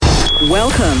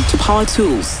Welcome to Power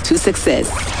Tools to Success.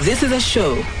 This is a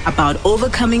show about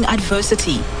overcoming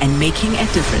adversity and making a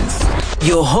difference.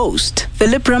 Your host,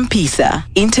 Philip Rampisa,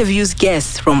 interviews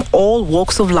guests from all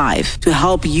walks of life to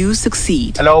help you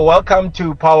succeed. Hello, welcome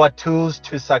to Power Tools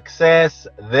to Success.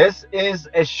 This is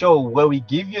a show where we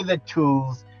give you the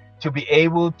tools to be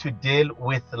able to deal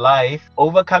with life.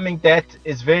 Overcoming debt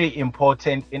is very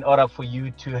important in order for you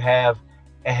to have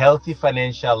a healthy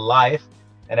financial life.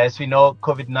 And as we know,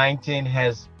 COVID-19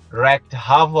 has wreaked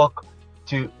havoc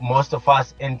to most of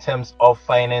us in terms of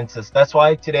finances. That's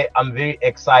why today I'm very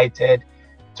excited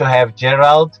to have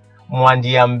Gerald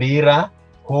Mwandiambira,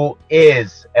 who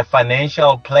is a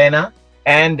financial planner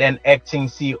and an acting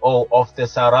CEO of the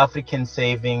South African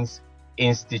Savings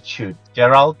Institute.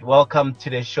 Gerald, welcome to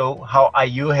the show. How are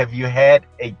you? Have you had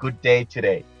a good day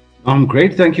today? I'm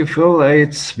great, thank you, Phil.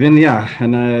 It's been,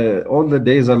 and all the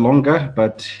days are longer,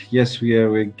 but yes,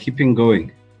 we're keeping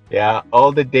going. Yeah,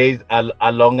 all the days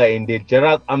are longer indeed.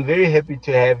 Gerald, I'm very happy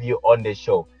to have you on the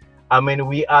show. I mean,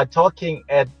 we are talking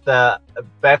at the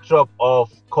backdrop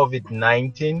of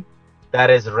COVID-19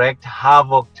 that has wreaked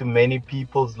havoc to many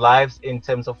people's lives in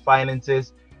terms of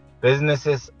finances.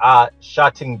 Businesses are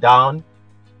shutting down,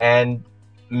 and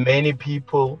many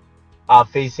people are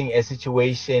facing a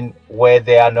situation where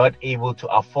they are not able to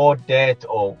afford debt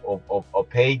or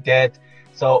pay debt.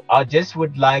 So I just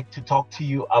would like to talk to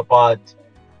you about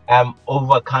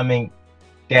overcoming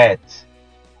debt.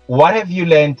 What have you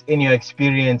learned in your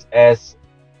experience as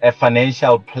a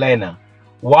financial planner?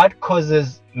 What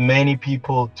causes many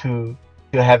people to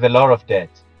have a lot of debt?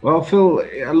 Well, Phil,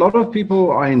 a lot of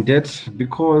people are in debt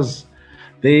because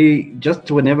they just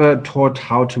were never taught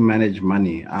how to manage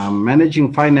money.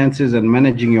 Managing finances and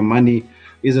managing your money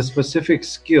is a specific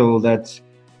skill that,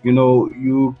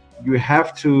 you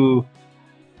have to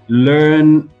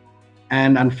learn.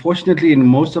 And unfortunately, in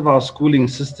most of our schooling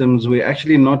systems, we're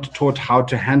actually not taught how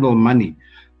to handle money.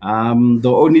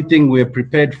 The only thing we're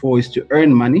prepared for is to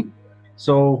earn money.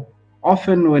 So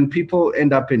often when people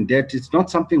end up in debt, it's not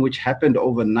something which happened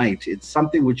overnight. It's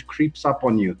something which creeps up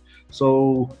on you.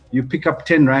 So you pick up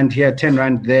 10 Rand here, 10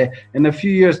 Rand there. In a few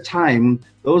years' time,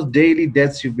 those daily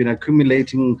debts you've been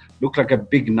accumulating look like a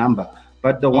big number.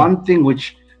 But the one thing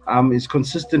which is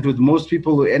consistent with most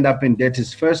people who end up in debt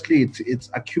is, firstly, it's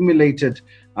accumulated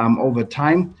over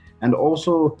time. And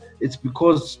also it's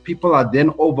because people are then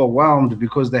overwhelmed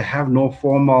because they have no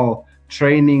formal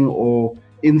training or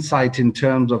insight in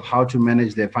terms of how to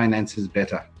manage their finances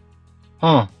better.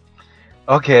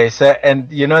 Okay, so, and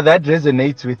that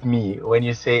resonates with me when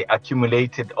you say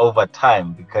accumulated over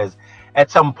time, because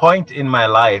at some point in my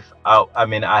life,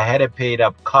 I had a paid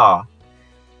up car,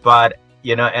 but,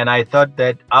 and I thought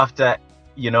that after,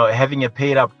 having a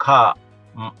paid up car,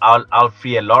 I'll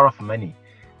free a lot of money.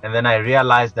 And then I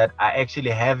realized that I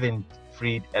actually haven't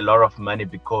freed a lot of money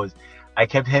because I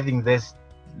kept having this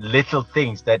little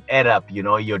things that add up,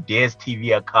 your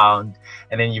DSTV account,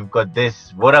 and then you've got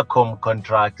this Vodacom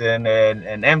contract and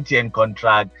an MTN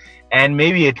contract, and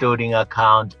maybe a clothing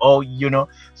account, or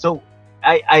so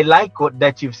I like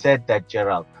that you've said that,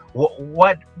 Gerald.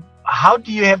 How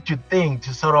do you have to think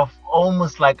to sort of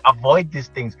almost like avoid these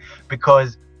things?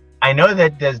 Because I know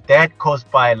that there's debt caused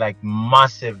by like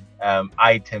massive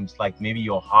items, like maybe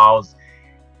your house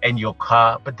and your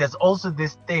car, but there's also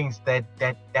these things that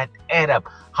add up.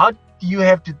 How do you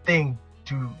have to think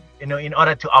to, in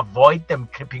order to avoid them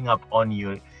creeping up on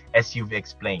you, as you've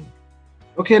explained?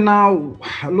 Okay, now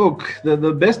look, the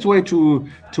best way to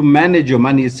manage your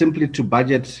money is simply to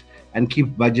budget and keep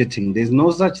budgeting. There's no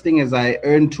such thing as I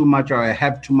earn too much or I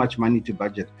have too much money to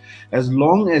budget. As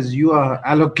long as you are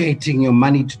allocating your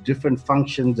money to different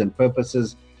functions and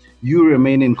purposes, you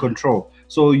remain in control.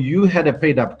 So you had a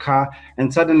paid up car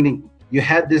and suddenly you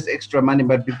had this extra money,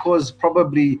 but because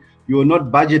probably you're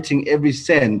not budgeting every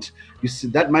cent, you see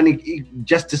that money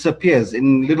just disappears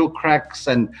in little cracks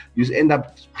and you end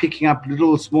up picking up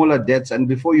little smaller debts, and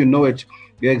before you know it,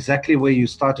 you're exactly where you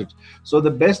started. So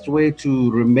the best way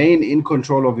to remain in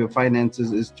control of your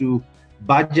finances is to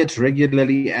budget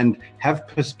regularly and have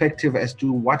perspective as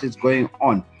to what is going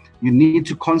on. You need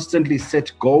to constantly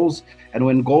set goals, and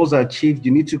when goals are achieved,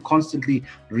 you need to constantly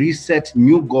reset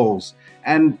new goals.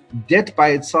 And debt by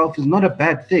itself is not a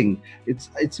bad thing.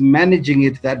 It's managing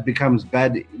it that becomes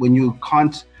bad when you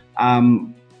can't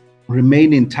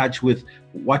remain in touch with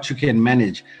what you can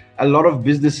manage. A lot of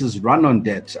businesses run on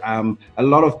debt. A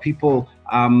lot of people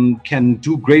can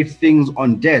do great things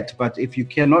on debt, but if you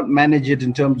cannot manage it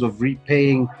in terms of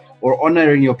repaying or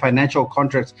honoring your financial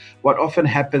contracts, what often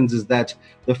happens is that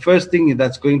the first thing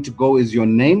that's going to go is your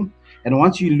name. And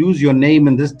once you lose your name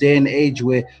in this day and age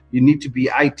where you need to be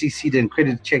ITC'd and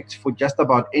credit checked for just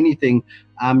about anything,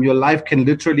 your life can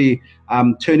literally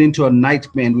turn into a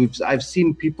nightmare. And I've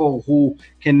seen people who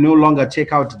can no longer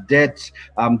take out debt.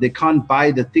 They can't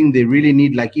buy the thing they really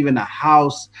need, like even a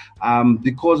house,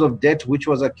 because of debt which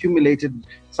was accumulated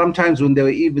sometimes when they were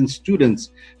even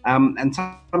students. And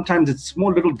sometimes it's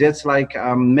small little debts like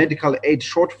medical aid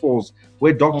shortfalls,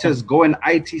 where doctors go and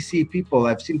ITC people.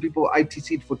 I've seen people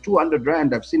ITC'd for 200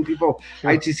 Rand. I've seen people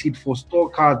ITC'd for store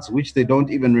cards, which they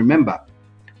don't even remember.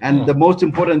 And the most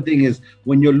important thing is,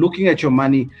 when you're looking at your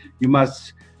money, you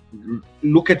must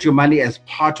look at your money as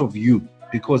part of you,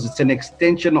 because it's an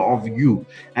extension of you.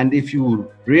 And if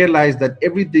you realize that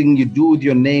everything you do with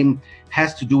your name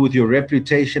has to do with your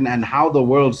reputation and how the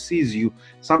world sees you,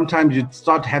 sometimes you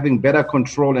start having better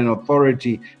control and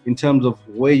authority in terms of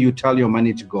where you tell your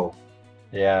money to go.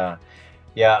 Yeah.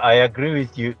 Yeah, I agree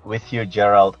with you,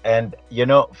 Gerald. And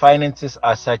finances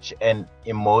are such an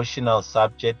emotional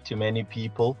subject to many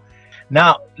people.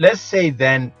 Now, let's say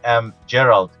then,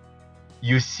 Gerald,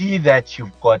 you see that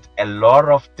you've got a lot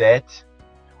of debt,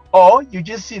 or you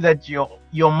just see that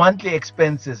your monthly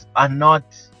expenses are not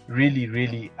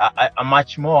really are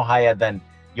much more higher than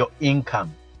your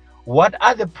income. What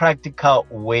are the practical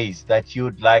ways that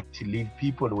you'd like to leave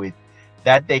people with,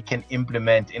 that they can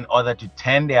implement in order to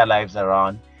turn their lives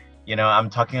around? I'm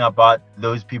talking about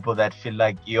those people that feel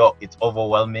like, it's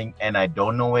overwhelming and I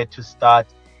don't know where to start,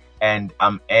 and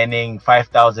I'm earning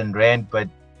 5,000 Rand, but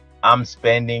I'm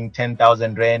spending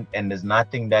 10,000 Rand, and there's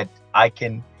nothing that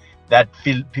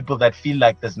people that feel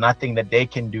like there's nothing that they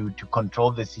can do to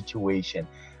control the situation.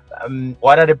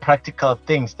 What are the practical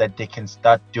things that they can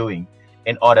start doing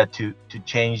in order to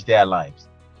change their lives?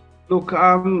 Look,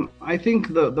 I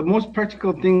think the most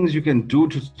practical things you can do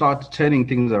to start turning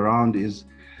things around is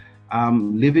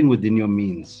living within your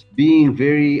means, being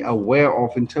very aware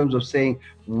of, in terms of saying,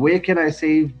 where can I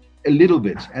save a little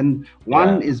bit? And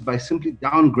one is by simply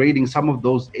downgrading some of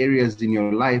those areas in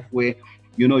your life where,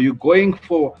 you're going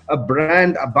for a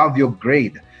brand above your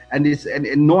grade, and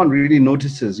no one really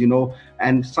notices,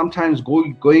 and sometimes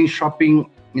going shopping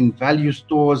in value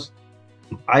stores,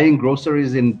 buying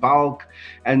groceries in bulk,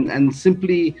 and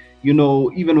simply,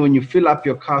 even when you fill up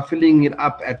your car, filling it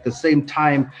up at the same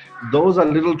time. Those are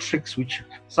little tricks which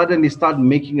suddenly start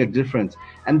making a difference.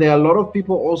 And there are a lot of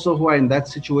people also who are in that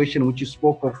situation which you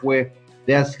spoke of, where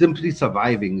they are simply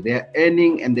surviving. They are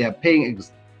earning and they are paying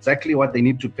exactly what they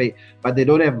need to pay, but they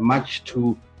don't have much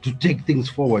to take things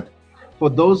forward. For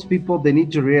those people, they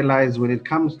need to realize, when it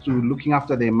comes to looking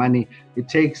after their money, it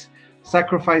takes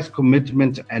sacrifice,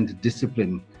 commitment, and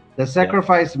discipline. The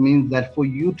sacrifice means that for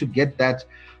you to get that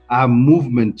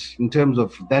movement, in terms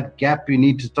of that gap, you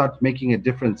need to start making a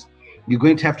difference. You're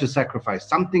going to have to sacrifice.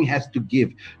 Something has to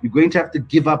give. You're going to have to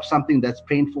give up something that's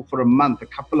painful for a month, a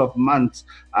couple of months,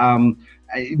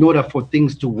 in order for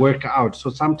things to work out. So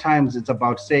sometimes it's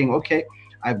about saying, okay,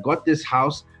 I've got this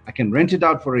house, I can rent it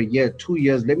out for a year, 2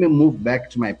 years. Let me move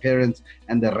back to my parents,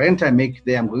 and the rent I make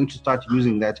there, I'm going to start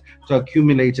using that to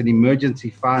accumulate an emergency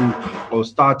fund, or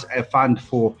start a fund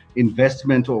for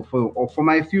investment, or for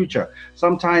my future.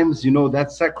 Sometimes,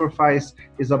 that sacrifice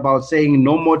is about saying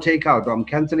no more takeout. I'm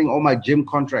canceling all my gym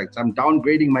contracts. I'm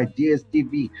downgrading my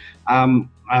DSTV.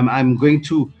 I'm going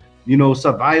to,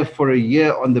 survive for a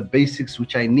year on the basics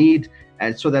which I need,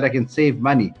 and so that I can save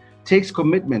money. Takes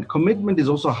commitment. Commitment is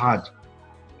also hard,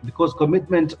 because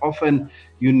commitment often,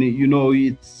 you need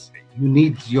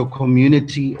your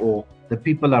community or the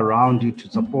people around you to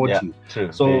support you.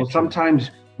 True, so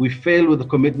sometimes we fail with the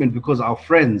commitment because our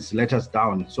friends let us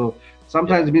down. So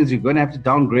sometimes it means you're going to have to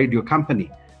downgrade your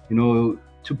company, to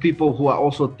people who are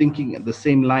also thinking the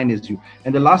same line as you.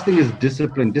 And the last thing is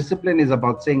discipline. Discipline is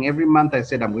about saying, every month I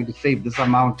said I'm going to save this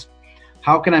amount.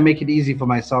 How can I make it easy for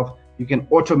myself? You can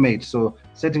automate. So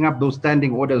setting up those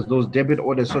standing orders, those debit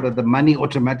orders, so that the money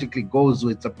automatically goes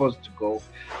where it's supposed to go,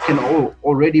 can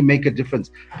already make a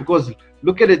difference. Because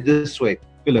look at it this way,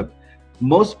 Philip,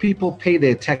 most people pay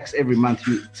their tax every month.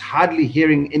 It's hardly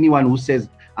hearing anyone who says,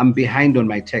 I'm behind on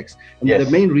my tax. And the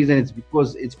main reason is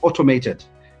because it's automated.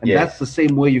 And that's the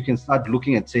same way you can start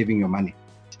looking at saving your money.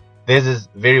 This is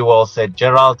very well said,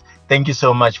 Gerald. Thank you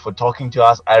so much for talking to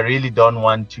us. I really don't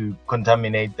want to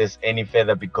contaminate this any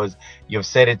further, because you've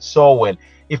said it so well.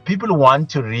 If people want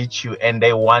to reach you and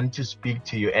they want to speak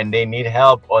to you and they need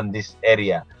help on this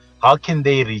area, how can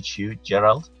they reach you,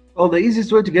 Gerald? Well, the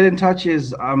easiest way to get in touch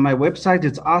is my website.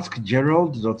 It's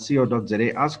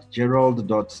askgerald.co.za,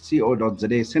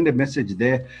 askgerald.co.za. Send a message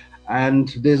there. and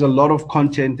there's a lot of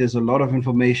content, there's a lot of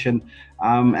information,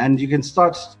 and you can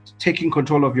start taking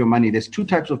control of your money. There's two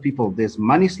types of people. There's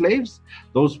money slaves,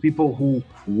 those people who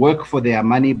work for their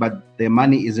money, but their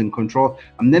money is in control.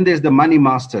 And then there's the money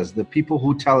masters, the people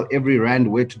who tell every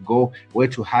rand where to go, where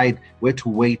to hide, where to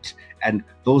wait. And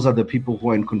those are the people who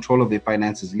are in control of their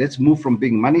finances. Let's move from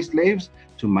being money slaves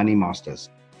to money masters.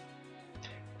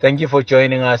 Thank you for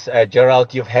joining us,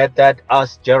 Gerald. You've heard that.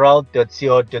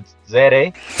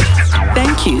 AskGerald.co.za.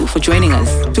 Thank you for joining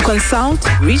us. To consult,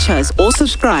 reach us, or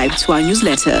subscribe to our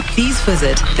newsletter, please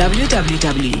visit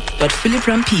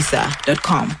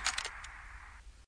www.philiprampisa.com.